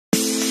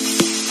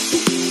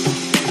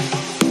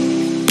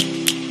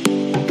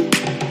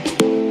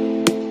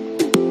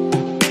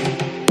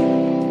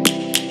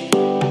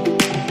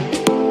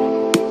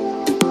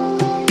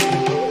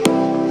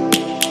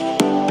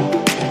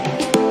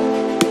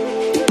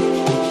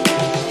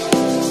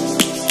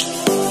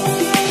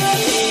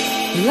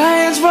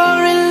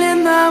roaring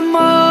in the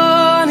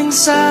morning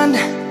sun,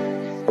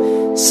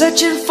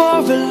 searching for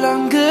a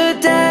longer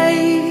day.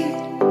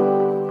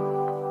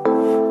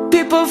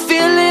 People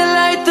feeling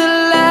like the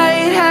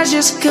light has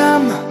just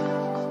come.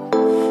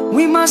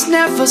 We must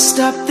never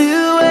stop the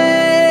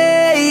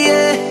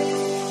way.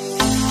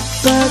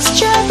 Birds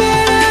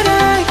jumping and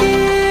I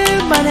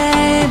hear my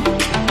name,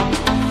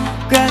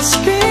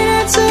 grasping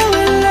into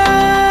a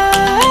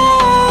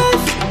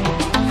life.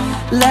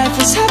 Life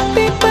is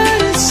happy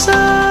but it's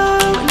so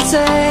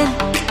insane.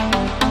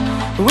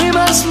 We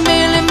must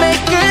merely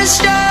make a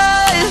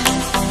start.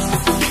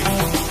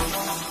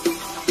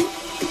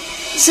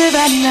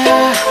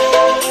 Savannah,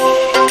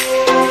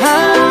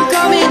 I'm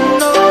coming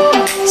home.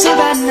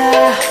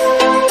 Savannah,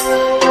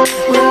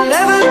 we'll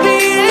never be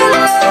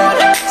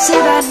alone.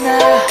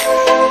 Savannah,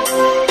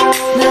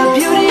 the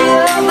beauty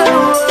of the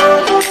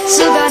world.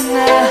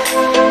 Savannah,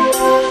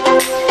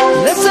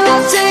 let's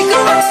all take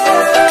a walk.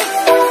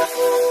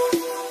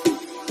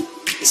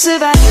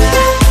 Savannah,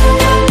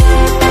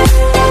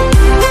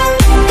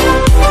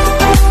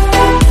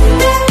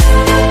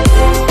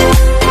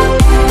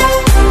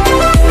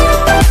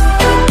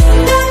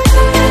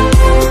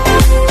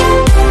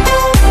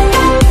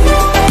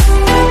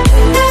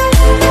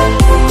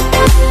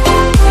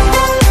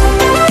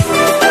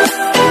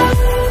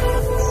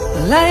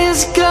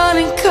 lion's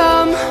gonna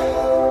come.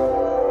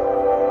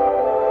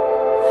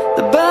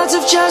 The birds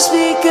have just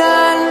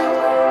begun.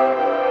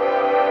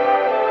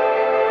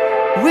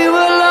 We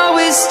will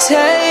always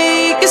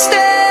take a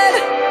stand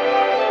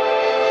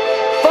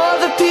for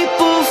the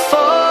people,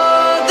 for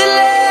the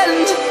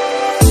land.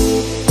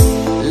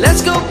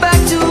 Let's go back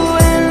to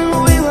when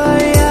we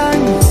were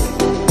young.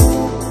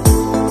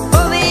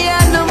 For the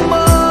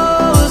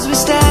animals we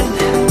stand.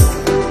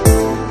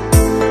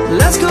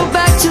 Let's go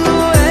back to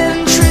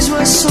when trees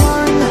were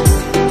swung,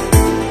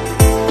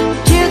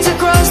 kids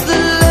across the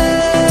land.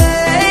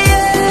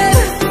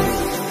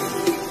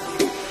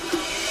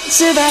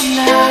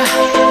 Savannah,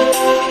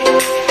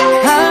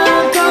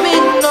 I'm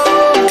coming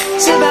home.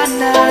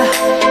 Savannah,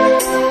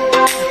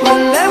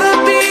 we'll never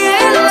be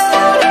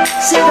alone.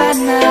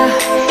 Savannah,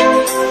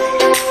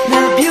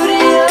 the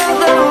beauty of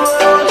the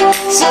world.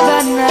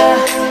 Savannah,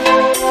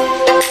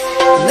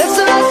 let's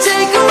all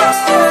take a walk.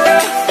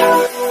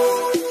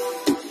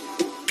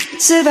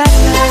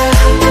 Savannah,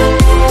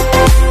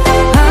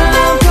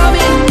 I'm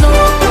coming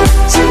home.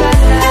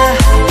 Savannah,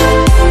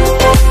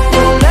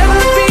 we'll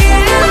never be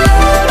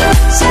alone.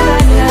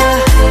 Savannah,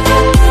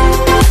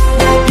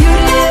 the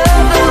beauty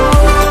of the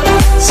world.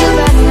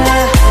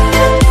 Savannah,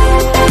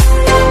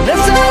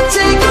 let's all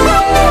take a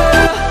walk.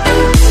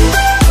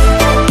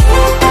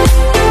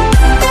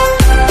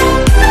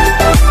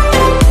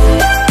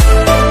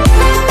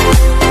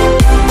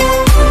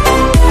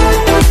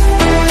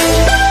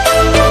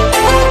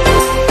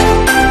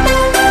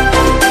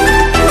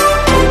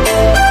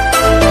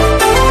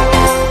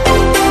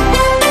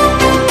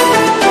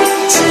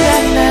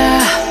 Savannah,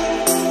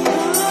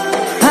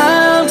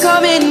 I'm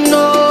coming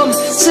home.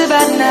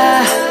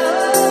 Savannah,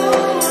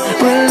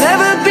 we'll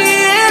never be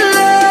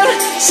alone.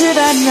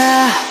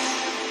 Savannah.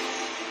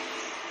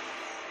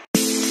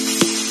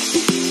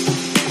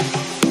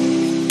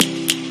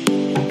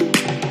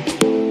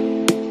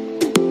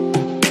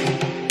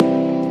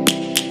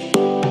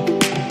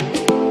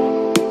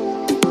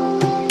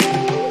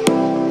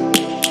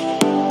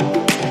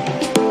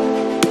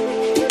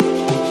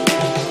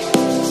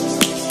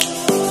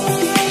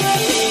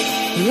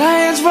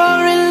 Lions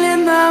roaring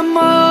in the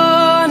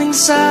morning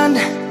sun,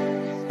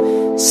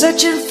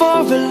 searching for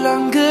a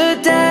longer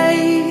day.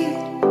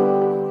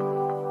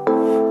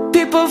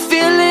 People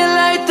feeling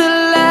like the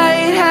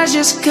light has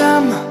just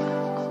come.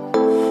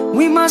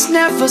 We must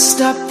never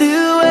stop the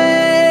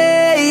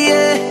way.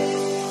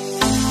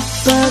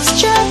 Birds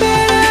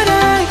jumping and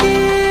I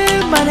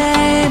hear my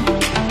name,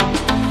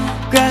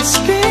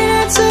 grasping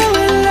into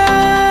a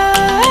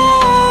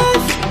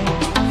life.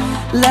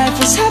 Life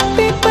is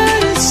happy but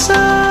it's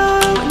so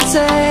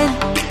insane.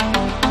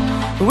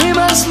 We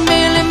must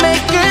merely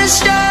make a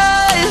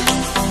start.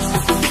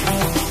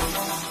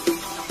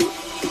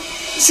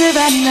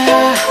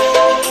 Savannah,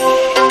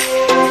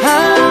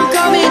 I'm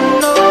coming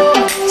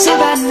home.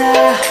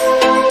 Savannah,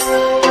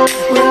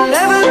 we'll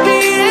never be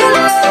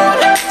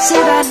alone.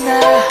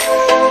 Savannah,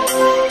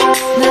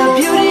 the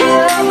beauty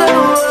of the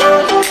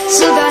world.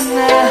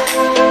 Savannah,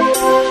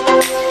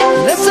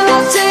 let's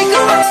all take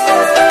a walk.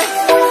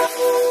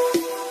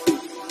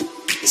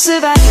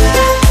 Savannah,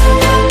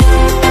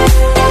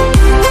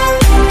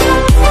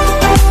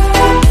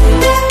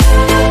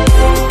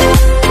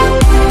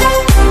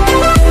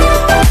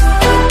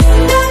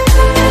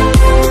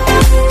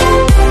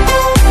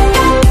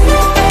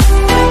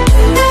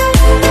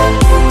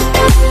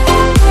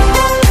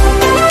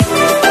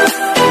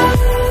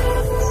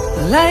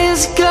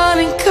 lion's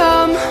gonna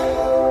come.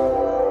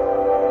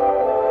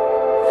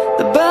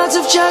 The birds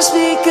have just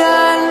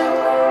begun.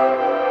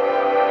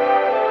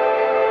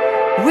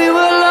 We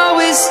will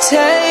always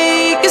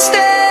take a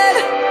stand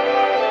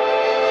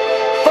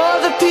for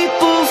the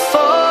people,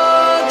 for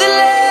the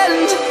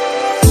land.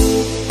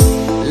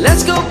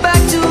 Let's go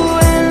back to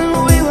when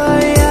we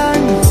were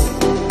young.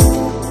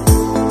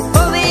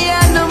 For the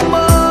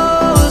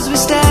animals we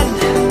stand.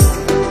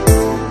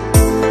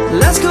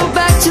 Let's go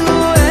back to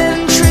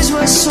when trees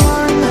were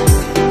swung.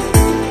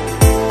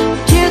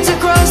 Kids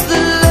across the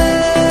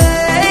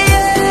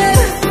lane.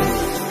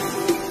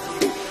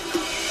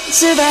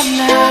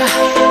 Savannah,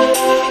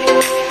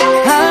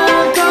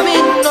 I'm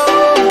coming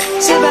home.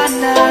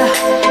 Savannah,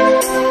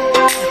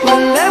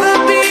 we'll never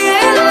be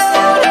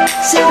alone.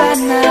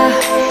 Savannah,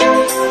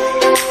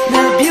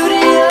 the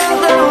beauty of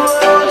the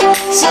world.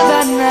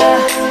 Savannah,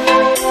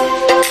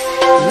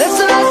 let's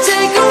all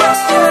take a walk.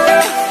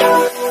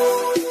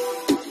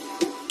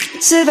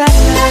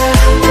 Savannah,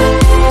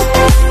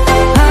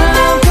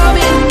 I'm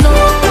coming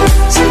home.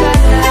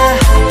 Savannah,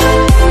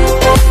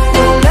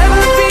 we'll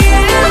never be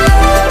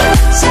alone.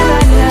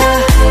 Savannah,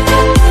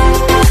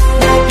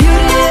 the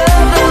beauty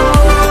of the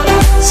world.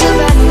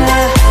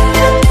 Savannah,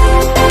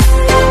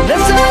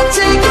 let's all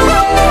take a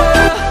walk.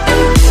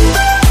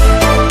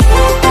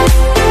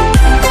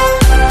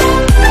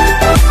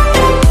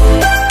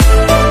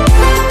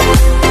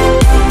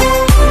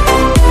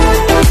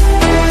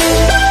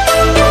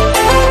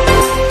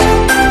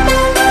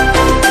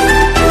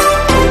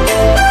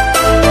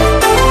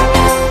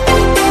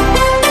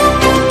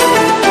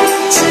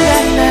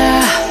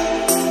 Savannah,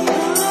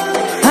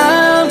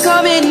 I'm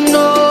coming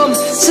home.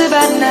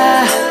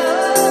 Savannah,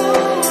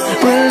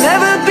 we'll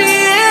never be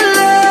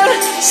alone.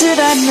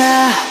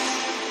 Savannah.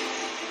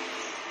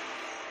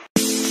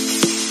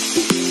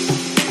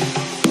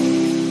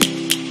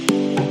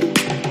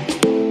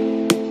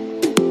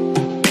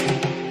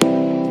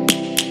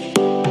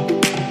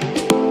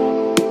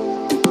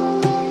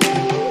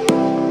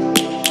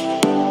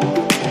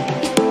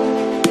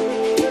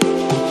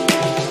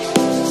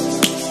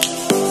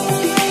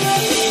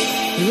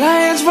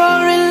 Lions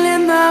roaring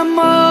in the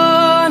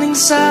morning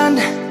sun,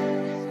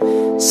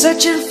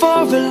 searching for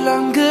a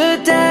longer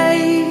day.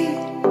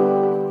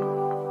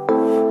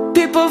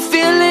 People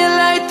feeling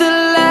like the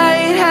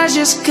light has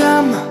just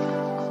come.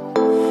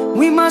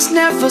 We must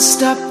never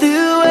stop the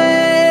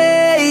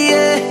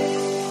way.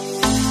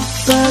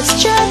 Birds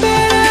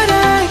chirping and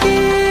I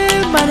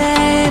hear my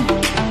name,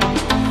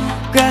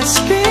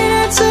 grasping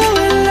into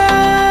a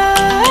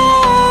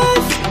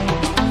life.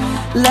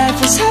 Life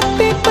is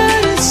happy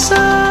but it's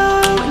so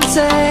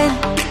insane.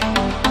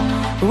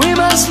 We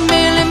must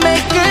merely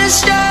make a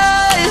start.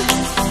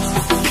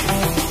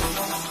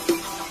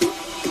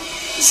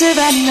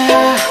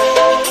 Savannah,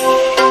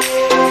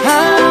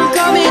 I'm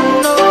coming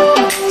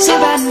home.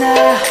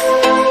 Savannah,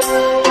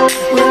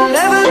 we'll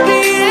never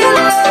be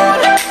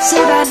alone.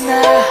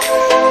 Savannah,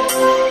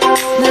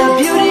 the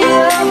beauty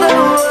of the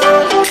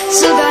world.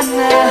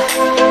 Savannah,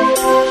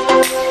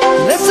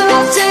 let's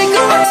all take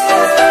a walk.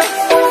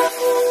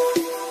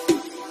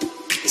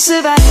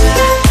 Savannah.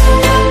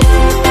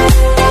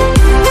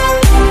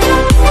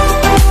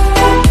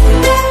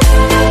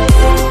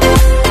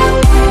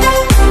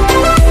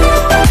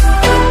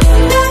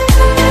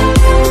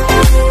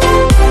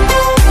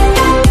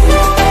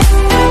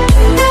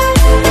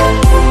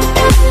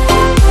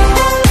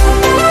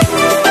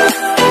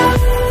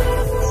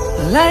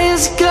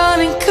 Lion's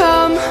gonna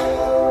come.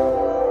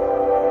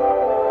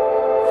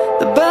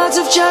 The birds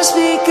have just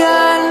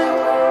begun.